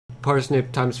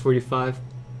parsnip times 45.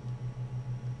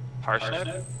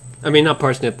 Parsnip? I mean, not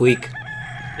parsnip, leek.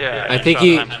 Yeah, I think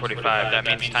he times 45. That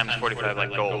means times 45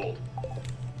 like gold.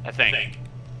 I think.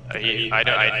 I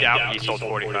doubt he sold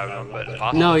 45 of them, but it's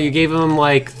possible. No, you gave him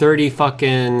like 30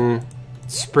 fucking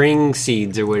spring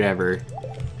seeds or whatever.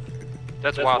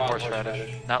 That's wild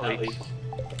horseradish, not leeks.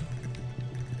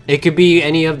 It could be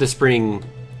any of the spring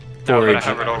No, but I forage.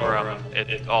 hovered over them.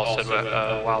 It all said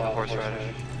wild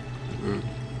horseradish. Mm.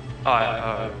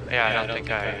 Yeah, I don't think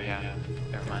yeah,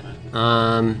 never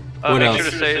mind. What make else?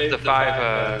 sure to save the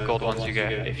 5 gold ones you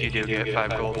get, if you do get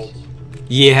 5 golds.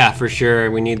 Yeah, for sure.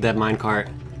 We need that minecart.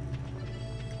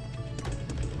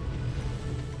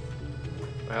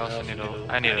 I also need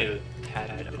I need a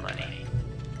tad bit of money.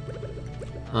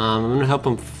 I'm gonna help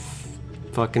him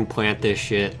fucking plant this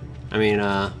shit. I mean,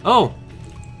 oh!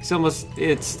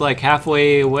 It's like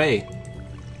halfway away.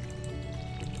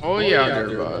 Oh yeah,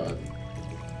 dear bud.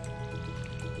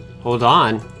 Hold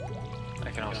on. I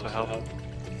can also help.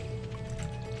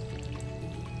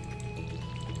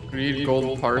 We need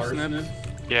gold parsnips.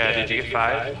 Yeah, did you get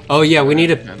 5? Oh yeah, we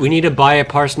need to buy a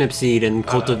parsnip seed and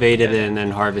cultivate it and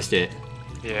then harvest it.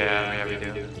 Yeah, we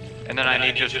do. And then I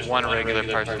need just 1 regular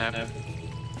parsnip.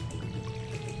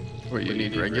 Wait, you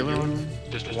need regular ones?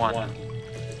 Just 1.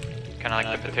 Kind of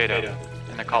like the potato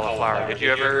and the cauliflower. Did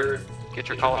you ever get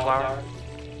your cauliflower?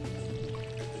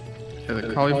 Yeah,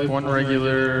 the cauliflower, 1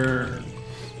 regular,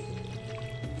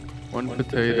 1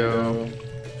 potato,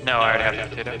 No, I already have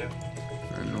the potato.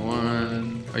 and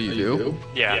 1. Oh, you do?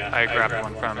 Yeah, I grabbed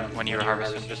 1 from when you were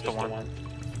harvesting, just the 1.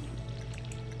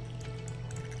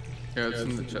 Yeah, it's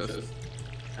in the chest.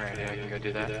 Alright, yeah, I can go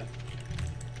do that.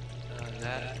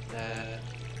 That.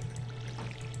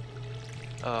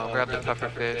 Oh, grab the puffer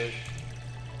fish.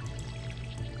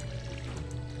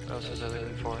 What else was I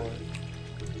looking for?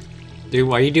 Dude,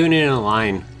 why are you doing it in a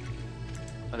line?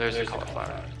 Oh, there's the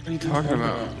cauliflower. What are you talking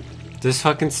about? Just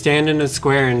fucking stand in a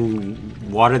square and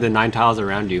water the 9 tiles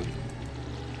around you.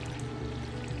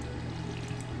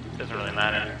 Doesn't really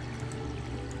matter.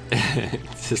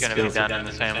 It's It's gonna be done in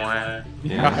the same way.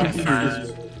 Yeah.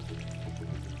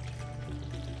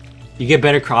 You get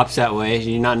better crops that way.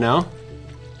 Do you not know?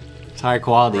 It's higher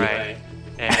quality. Right.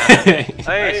 Yeah.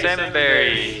 Hey, salmon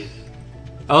berries!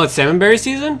 Oh, it's salmonberry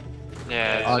season?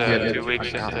 Yeah, it's I'll get it. 2 weeks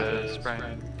into spring.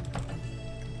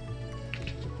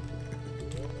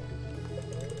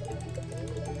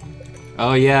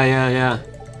 Oh yeah.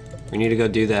 We need to go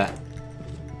do that.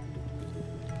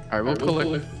 Alright, we'll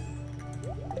collect.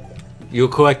 You'll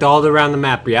collect all around the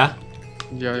map, yeah?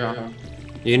 Yeah.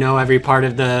 You know every part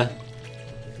of the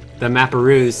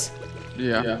mapparoos.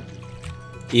 Yeah.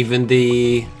 Even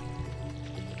the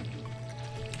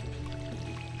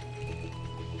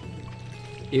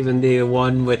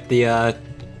one with the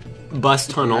bus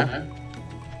tunnel.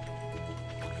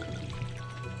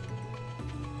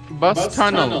 Bus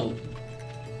tunnel.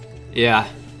 Yeah.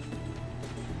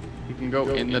 You can go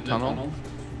in the tunnel.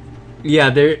 Yeah,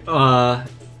 there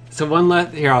so one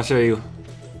left here, I'll show you.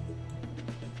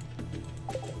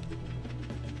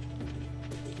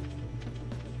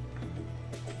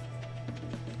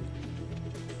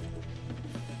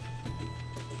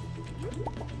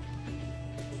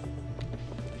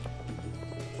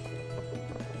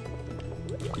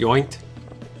 Yoinked.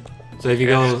 So if you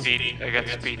go, I got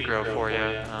speed grow for you.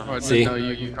 Oh, See? no,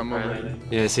 you can come over.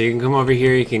 yeah, so you can come over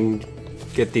here. You can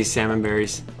get these salmon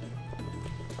berries.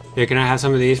 Here, can I have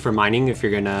some of these for mining if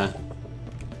you're gonna?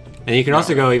 And you can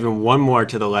also go even one more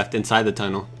to the left inside the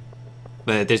tunnel,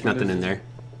 but there's nothing in there.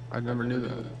 I never knew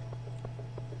that.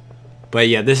 But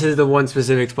yeah, this is the one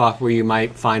specific spot where you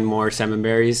might find more salmon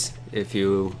berries if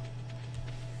you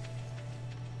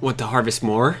want to harvest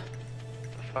more.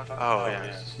 Oh,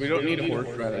 yeah. We don't need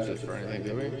horseradishes for anything,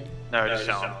 do we? No, just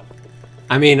sell them.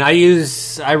 I mean, I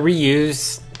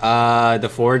reuse the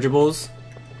forageables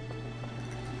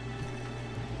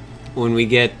when we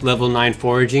get level 9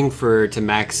 foraging to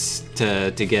max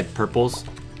to get purples.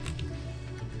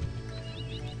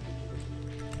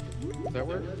 Does that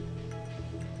work?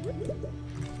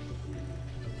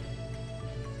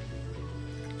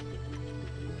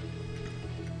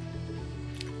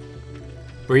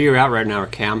 Where are you at right now,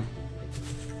 Cam?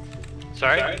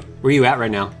 Sorry? Where are you at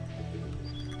right now?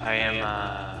 I am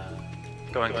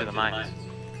going to the mines.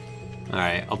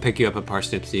 Alright, I'll pick you up a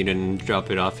parsnip seed and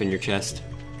drop it off in your chest.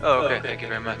 Oh, okay. Thank you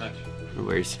very much. No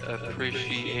worries.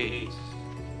 Appreciate.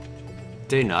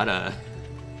 De nada.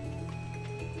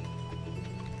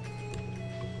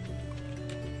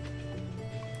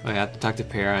 Oh, I have to talk to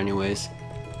Para anyways.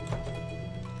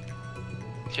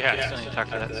 Yeah, I still need to talk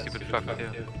to that stupid fuck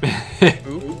too.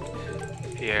 Who?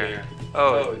 Pierre.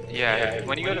 Oh, yeah.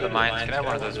 When you go to the mines, can I have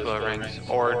one of those glow rings?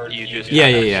 Or you just Yeah,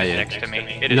 have yeah, it yeah. next to me?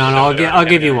 It No, is no, so I'll dark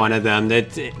give you in one of them.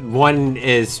 One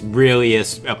is really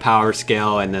a power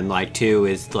scale, and then like 2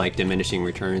 is like diminishing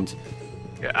returns.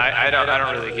 there. Yeah, I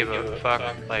don't really give a fuck,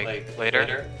 like,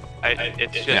 later.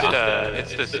 It's just,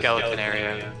 it's the skeleton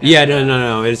area. Yeah,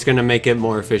 no. It's gonna make it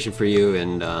more efficient for you,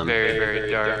 and Very,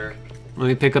 very dark. let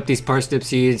me pick up these parsnip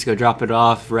seeds, go drop it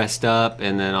off, rest up,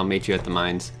 and then I'll meet you at the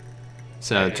mines.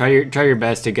 So try your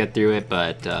best to get through it,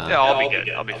 but Yeah, I'll be good.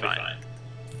 I'll be fine.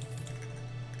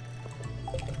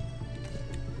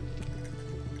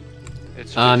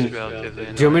 It's just relatively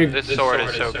do you want me to- This sword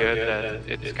is so good that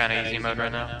it's kind of easy mode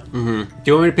right now. Do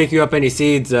you want me to pick you up any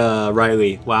seeds,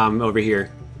 Riley, while I'm over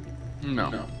here?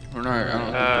 No. We're not. I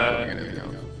don't think we're doing anything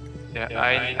else.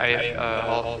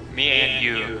 Yeah, me and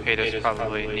you, Haters,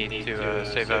 probably need to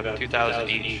save up 2,000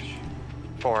 each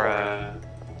for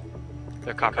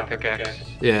the copper pickaxe.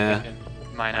 Yeah.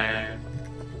 Mine iron.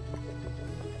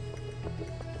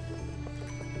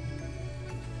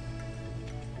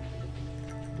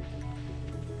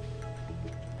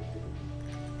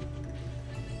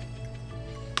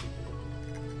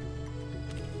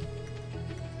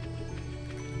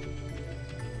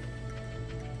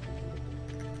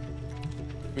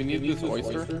 We need this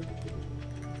oyster.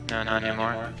 No, not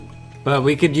anymore. But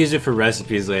we could use it for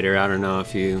recipes later. I don't know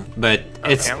if you, but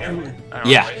it's Can we? I don't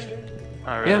yeah. know. Oh, Yeah,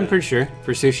 I'm really? pretty sure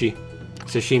for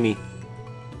sashimi.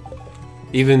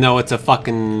 Even though it's a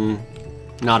fucking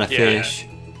not a Yeah. fish,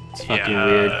 it's fucking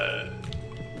weird.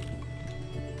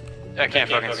 I can't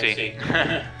fucking see.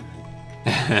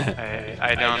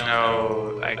 I don't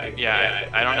know.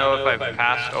 I don't know if I've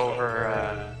passed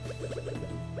over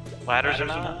ladders or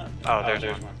not. Oh, there's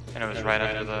one, and it was right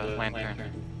under the lantern.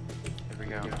 There we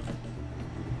go.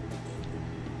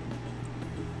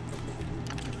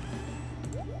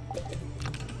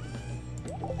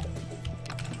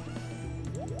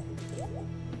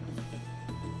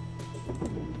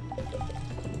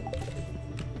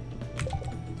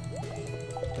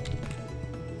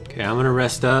 Okay, I'm gonna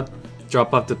rest up,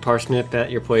 drop off the parsnip at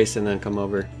your place, and then come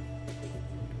over.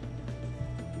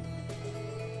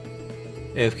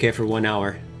 AFK for 1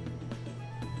 hour.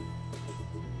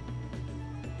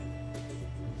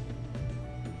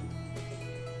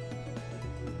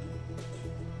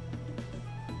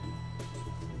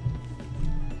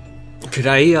 Could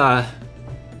I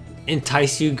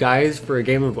entice you guys for a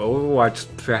game of Overwatch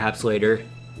perhaps later?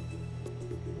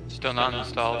 Still not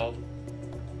installed.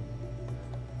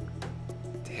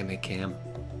 Damn it, Cam.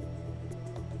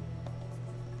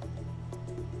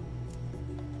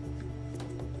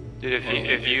 Dude,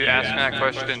 if you asked me that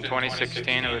question in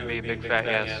 2016, it would be a big fat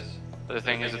yes. But the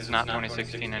thing is, it's not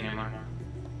 2016 anymore.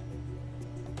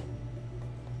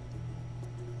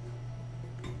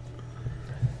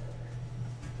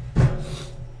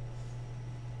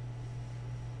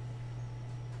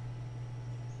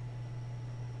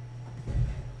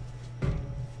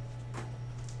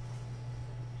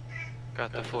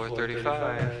 Got the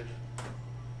 435.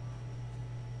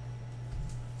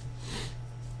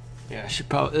 Yeah, I should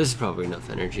probably. This is probably enough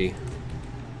energy.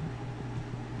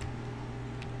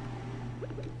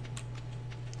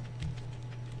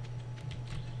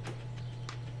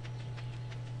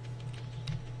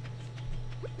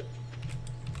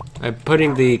 I'm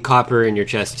putting the copper in your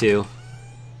chest too.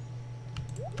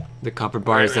 The copper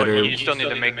bars that are. You still need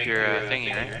to make your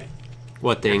thingy, right?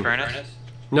 What Your thing? furnace?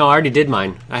 No, I already did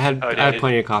mine. I had Oh, I did had you?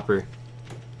 plenty of copper.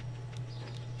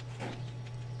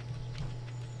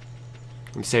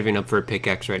 I'm saving up for a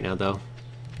pickaxe right now, though.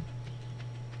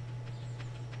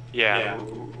 Yeah.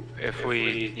 If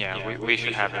we, we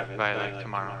should have it by like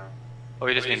tomorrow. Oh,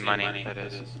 we just need money. That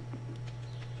is.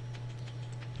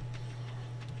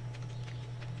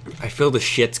 I feel the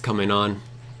shit's coming on.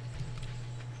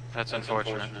 That's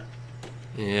unfortunate.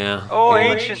 Yeah. Oh,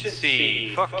 Yeah. ancient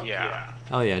sea. Fuck yeah.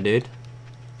 Hell yeah, dude.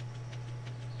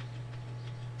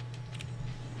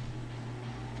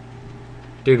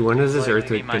 Dude, when is this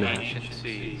earthquake my gonna? ancient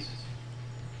seas.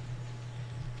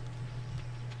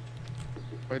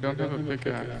 I don't have a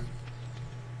pickaxe.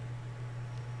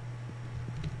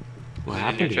 What In your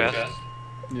happened to chest?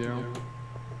 Yeah. you?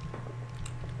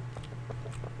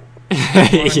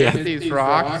 Yeah. Hit these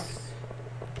rocks.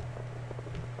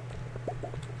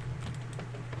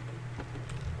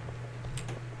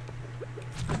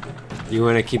 You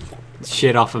want to keep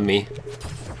shit off of me?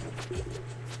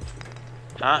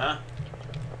 Huh?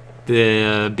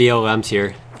 The BLM's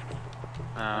here.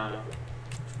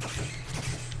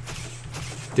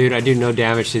 Dude, I do no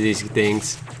damage to these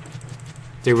things.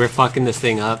 Dude, we're fucking this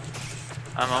thing up.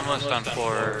 I'm almost on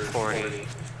floor 40.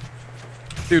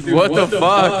 Dude, what the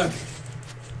fuck?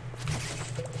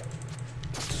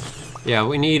 Yeah,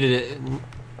 we need it.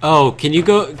 Oh, can you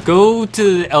go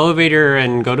to the elevator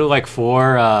and go to like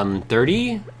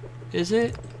 430? Is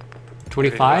it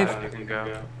 25? You can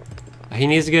go. He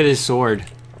needs to get his sword.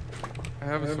 I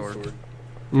have a sword.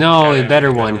 No, a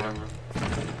better one.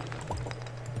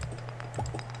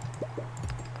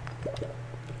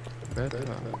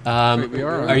 Wait, we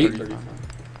are on Are you? 35.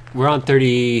 We're on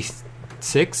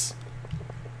 36.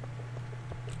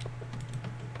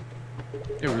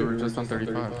 Yeah, we were just on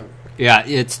 35. Yeah,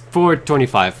 it's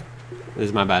 425. This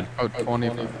is my bad. Oh,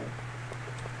 25.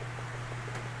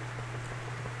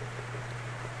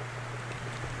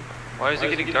 Why is it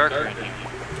getting darker in here?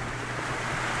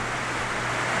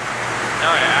 No,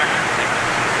 I actually think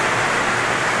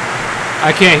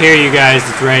I can't hear you guys.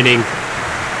 It's raining.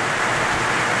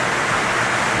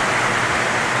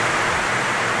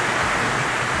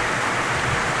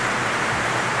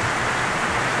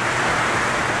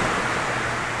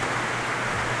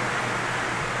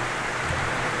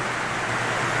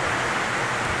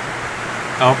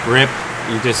 Oh, rip.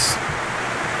 You just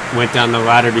went down the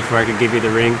ladder before I could give you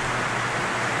the ring.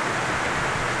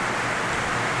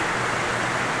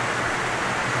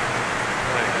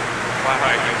 wow,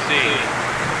 I can see.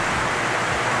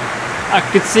 I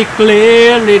can see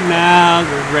clearly now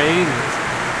the rain is...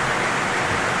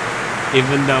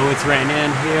 Even though it's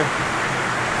raining here.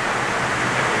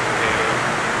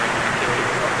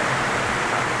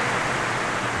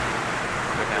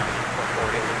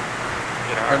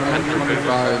 I'm at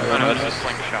 25. Oh no, it's a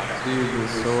slingshot. Dude, the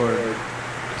sword.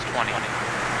 It's 20.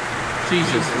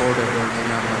 Jesus Lord, it works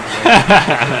not like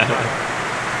that.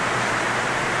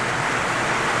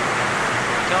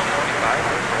 Tell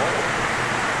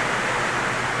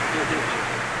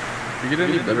 25. You get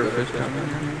any better fish down here?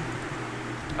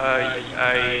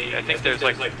 I think there's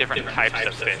like different types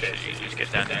of fish that you just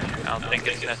get down there. I don't think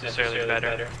it's necessarily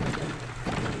better.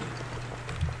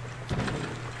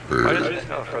 Why does it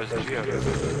smell frozen geode?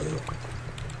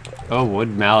 Oh, wood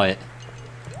mallet.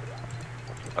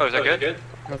 Oh, is that good?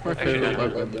 That's my favorite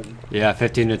weapon. Yeah,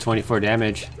 15 to 24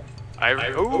 damage.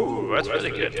 Ooh, that's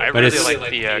really good. I But really it's- like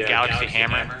the Galaxy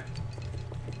Hammer.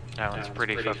 That one's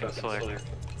pretty fucking slick.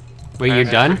 Wait, you're That's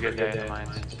a done? pretty good day in the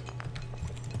mines.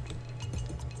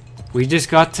 We just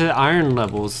got to iron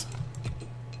levels.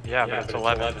 Yeah, but it's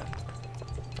 11.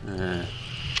 Let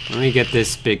me get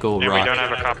this big old And we rock. don't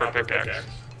have a copper pickaxe.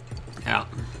 Yeah.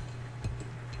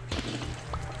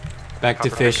 Back to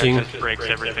Copper fishing. pickaxe just breaks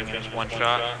everything in just one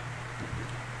shot.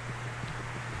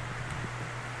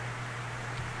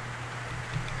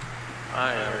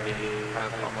 I already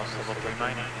have almost level 3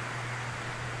 mining.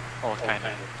 Oh, kind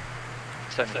of.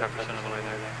 75% of the way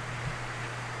there.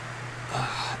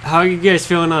 How are you guys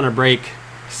feeling on a break?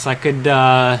 'Cause I could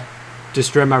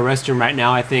destroy my restroom right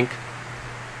now, I think.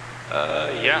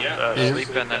 Yeah,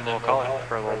 sleep and then we'll call it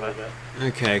for a little bit.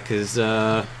 Okay, because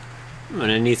I'm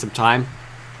gonna need some time.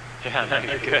 Yeah,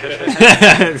 that'd be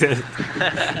good.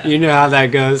 You know how that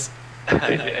goes.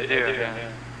 I do, yeah.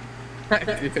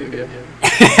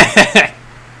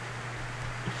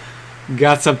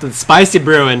 Got something spicy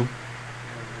brewing.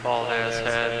 Bald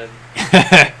ass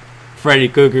head. Freddy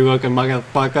Krueger looking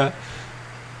motherfucker.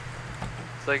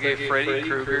 It's like a Freddy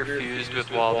Krueger fused with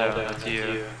Waldo, that's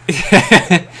you.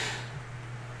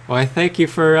 Well, thank you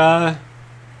for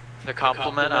The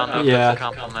compliment? I don't know if Yeah. that's a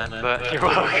compliment, but you're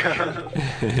welcome.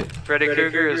 Freddy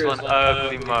Krueger is one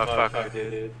ugly motherfucker,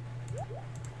 dude.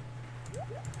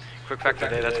 Quick fact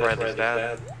today, that's Riley's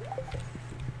dad.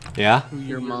 Yeah?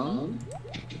 Your mom?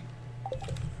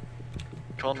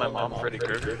 Called my mom Freddy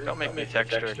Krueger. Don't make me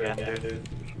text her again, dude.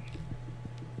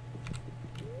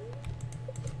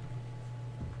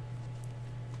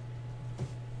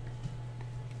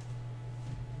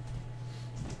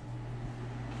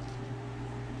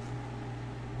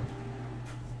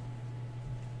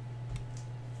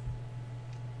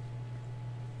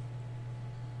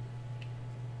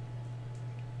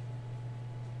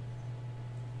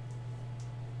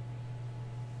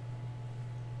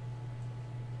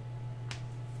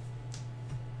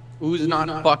 Who's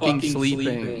not fucking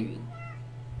sleeping?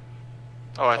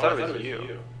 Oh, I thought it was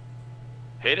you.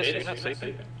 Hades, you're not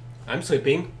sleeping? I'm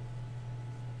sleeping.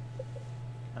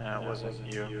 It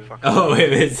wasn't you. Fuck. Oh, it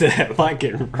was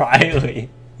fucking Riley.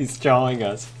 He's trolling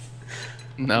us.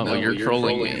 No, you're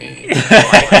trolling me.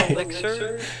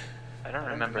 Elixir? I don't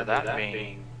remember that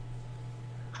being.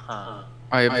 Huh.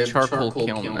 I have charcoal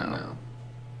kiln now.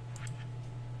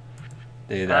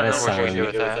 Dude, I that don't is know what you do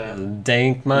with some that.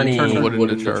 dank money. Turn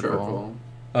wood into charcoal.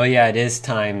 Oh yeah, it is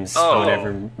times Oh.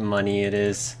 whatever money it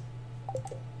is.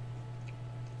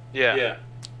 Yeah.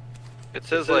 It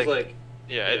says like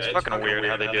Yeah, it's fucking weird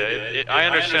how they do it. I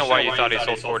understand why you thought he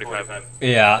sold 45.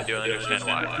 Yeah. I do understand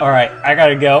why. Alright, I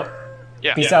gotta go.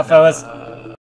 Yeah. Peace out, fellas.